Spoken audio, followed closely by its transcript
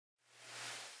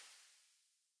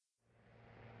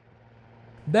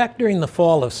Back during the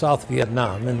fall of South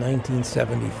Vietnam in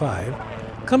 1975,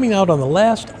 coming out on the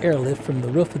last airlift from the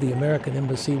roof of the American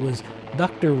Embassy was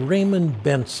Dr. Raymond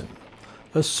Benson,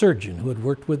 a surgeon who had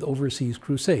worked with overseas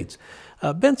crusades.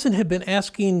 Benson had been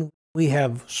asking, we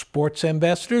have sports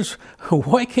ambassadors,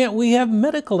 why can't we have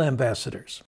medical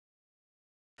ambassadors?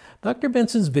 Dr.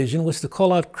 Benson's vision was to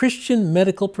call out Christian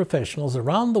medical professionals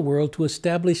around the world to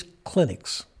establish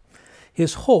clinics.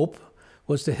 His hope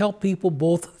was to help people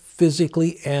both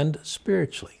physically and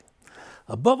spiritually.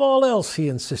 Above all else, he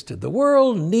insisted, the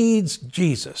world needs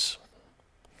Jesus.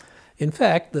 In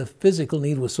fact, the physical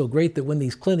need was so great that when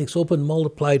these clinics opened,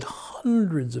 multiplied,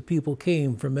 hundreds of people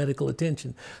came for medical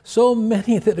attention. So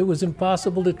many that it was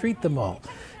impossible to treat them all.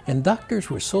 And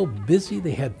doctors were so busy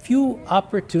they had few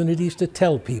opportunities to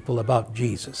tell people about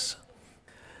Jesus.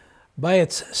 By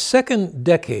its second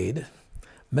decade,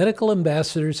 medical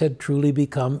ambassadors had truly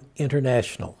become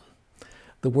international.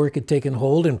 The work had taken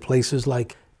hold in places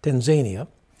like Tanzania,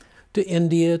 to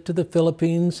India, to the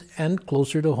Philippines, and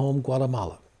closer to home,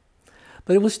 Guatemala.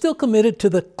 But it was still committed to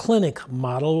the clinic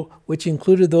model, which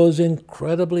included those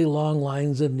incredibly long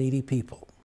lines of needy people.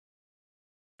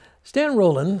 Stan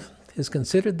Rowland is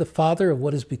considered the father of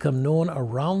what has become known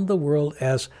around the world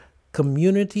as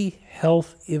community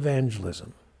health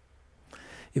evangelism.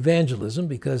 Evangelism,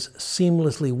 because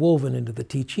seamlessly woven into the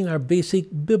teaching, are basic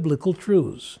biblical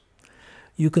truths.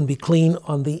 You can be clean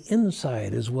on the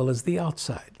inside as well as the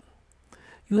outside.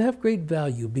 You have great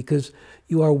value because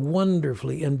you are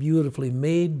wonderfully and beautifully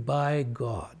made by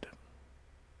God.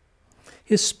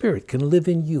 His Spirit can live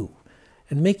in you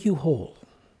and make you whole.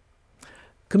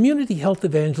 Community health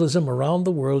evangelism around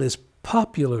the world is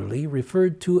popularly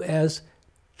referred to as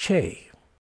CHE.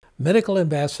 Medical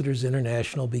Ambassadors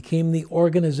International became the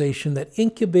organization that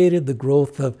incubated the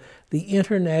growth of the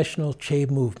international CHE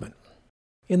movement.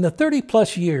 In the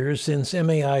 30-plus years since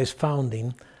MAI's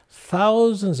founding,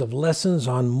 thousands of lessons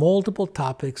on multiple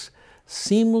topics,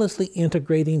 seamlessly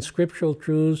integrating scriptural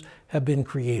truths, have been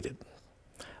created.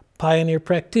 Pioneer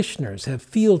practitioners have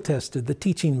field-tested the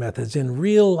teaching methods in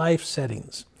real-life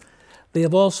settings. They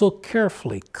have also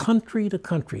carefully, country to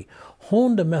country,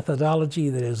 honed a methodology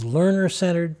that is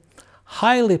learner-centered,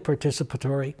 highly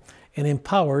participatory, and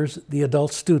empowers the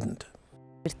adult student.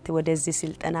 ወደዚህ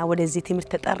ስልጠና ወደዚህ ትምህርት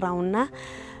ተጠራውና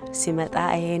ሲመጣ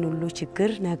አይሄን ሁሉ ችግር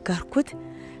ነገርኩት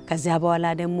ከዛ በኋላ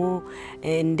ደግሞ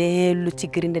እንደ ሁሉ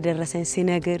ችግር እንደደረሰን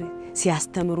ሲነገር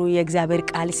ሲያስተምሩ የእግዚአብሔር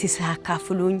ቃል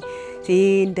ሲሳካፍሉኝ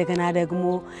እንደገና ደግሞ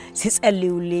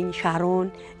ሲጸልዩልኝ ሻሮን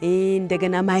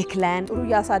እንደገና ማይክላን ጥሩ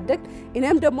ያሳደግ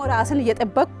እኔም ደግሞ ራስን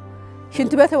እየጠበቅ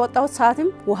ሽንት ቤት ወጣው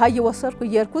ሰዓትም ውሃ እየወሰድኩ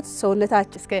እየርኩት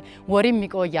ሰውነታች እስከ ወሪም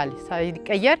ይቆያል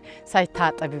ሳይቀየር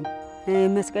ሳይታጠብም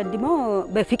መስቀድሞ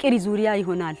በፍቅር ዙሪያ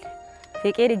ይሆናል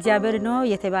ፍቅር እግዚአብሔር ነው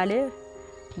የተባለ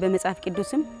በመጽሐፍ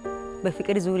ቅዱስም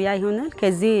በፍቅር ዙሪያ ይሆናል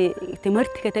ከዚህ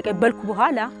ትምህርት ከተቀበልኩ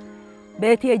በኋላ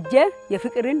በተጀ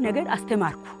የፍቅርን ነገር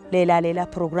አስተማርኩ ሌላ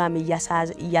ፕሮግራም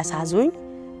እያሳዙኝ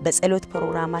በጸሎት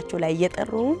ፕሮግራማቸው ላይ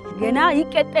እየጠሩ ገና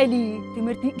ይቀጠል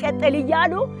ትምህርት ይቀጠል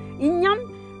ይያሉ እኛም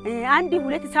አንድ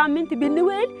ሁለት ሳምንት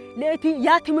ብንወል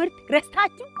ያ ትምህርት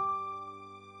ረስታችሁ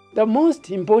The most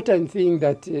important thing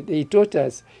that they taught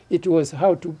us, it was how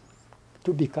to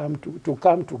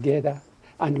come together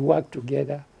and work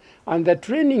together. And the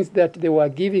trainings that they were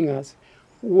giving us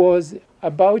was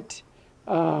about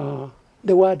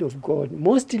the Word of God,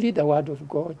 mostly the Word of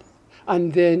God. And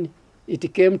then it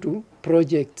came to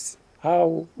projects, how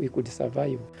we could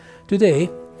survive. Today,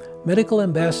 Medical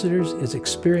Ambassadors is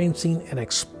experiencing an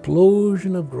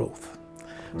explosion of growth.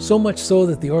 So much so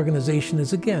that the organization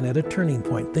is again at a turning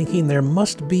point, thinking there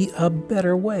must be a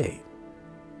better way.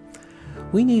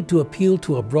 We need to appeal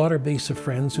to a broader base of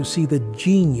friends who see the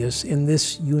genius in this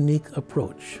unique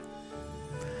approach.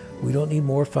 We don't need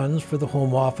more funds for the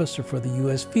Home Office or for the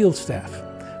U.S. field staff.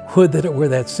 Would that it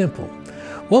were that simple.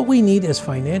 What we need is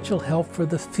financial help for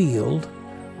the field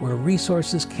where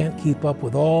resources can't keep up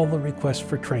with all the requests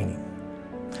for training.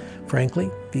 Frankly,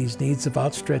 these needs have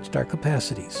outstretched our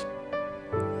capacities.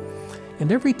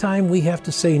 And every time we have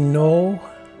to say no,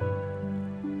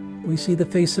 we see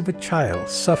the face of a child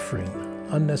suffering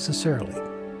unnecessarily,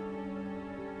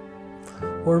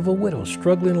 or of a widow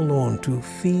struggling alone to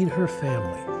feed her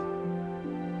family,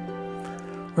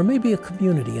 or maybe a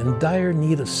community in dire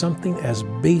need of something as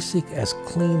basic as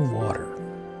clean water.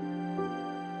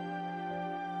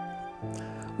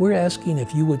 We're asking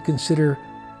if you would consider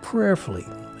prayerfully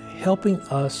helping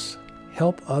us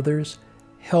help others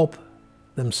help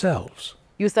themselves.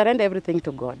 You surrender everything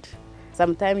to God.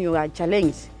 Sometimes you are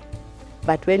challenged,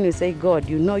 but when you say, God,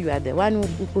 you know you are the one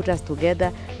who put us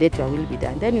together, let your will be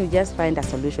done. Then you just find a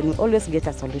solution. You always get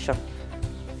a solution.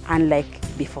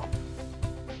 unlike before.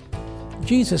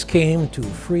 Jesus came to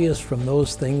free us from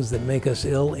those things that make us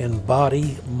ill in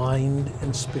body, mind,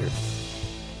 and spirit.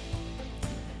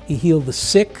 He healed the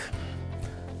sick,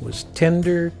 was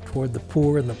tender toward the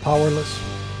poor and the powerless,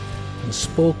 and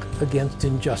spoke against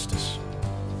injustice.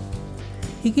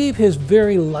 He gave his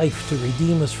very life to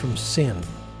redeem us from sin.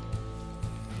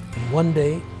 And one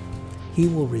day, he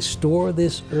will restore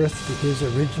this earth to his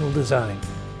original design.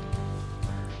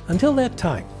 Until that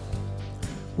time,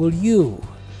 will you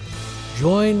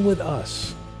join with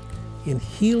us in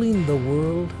healing the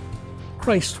world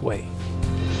Christ's way?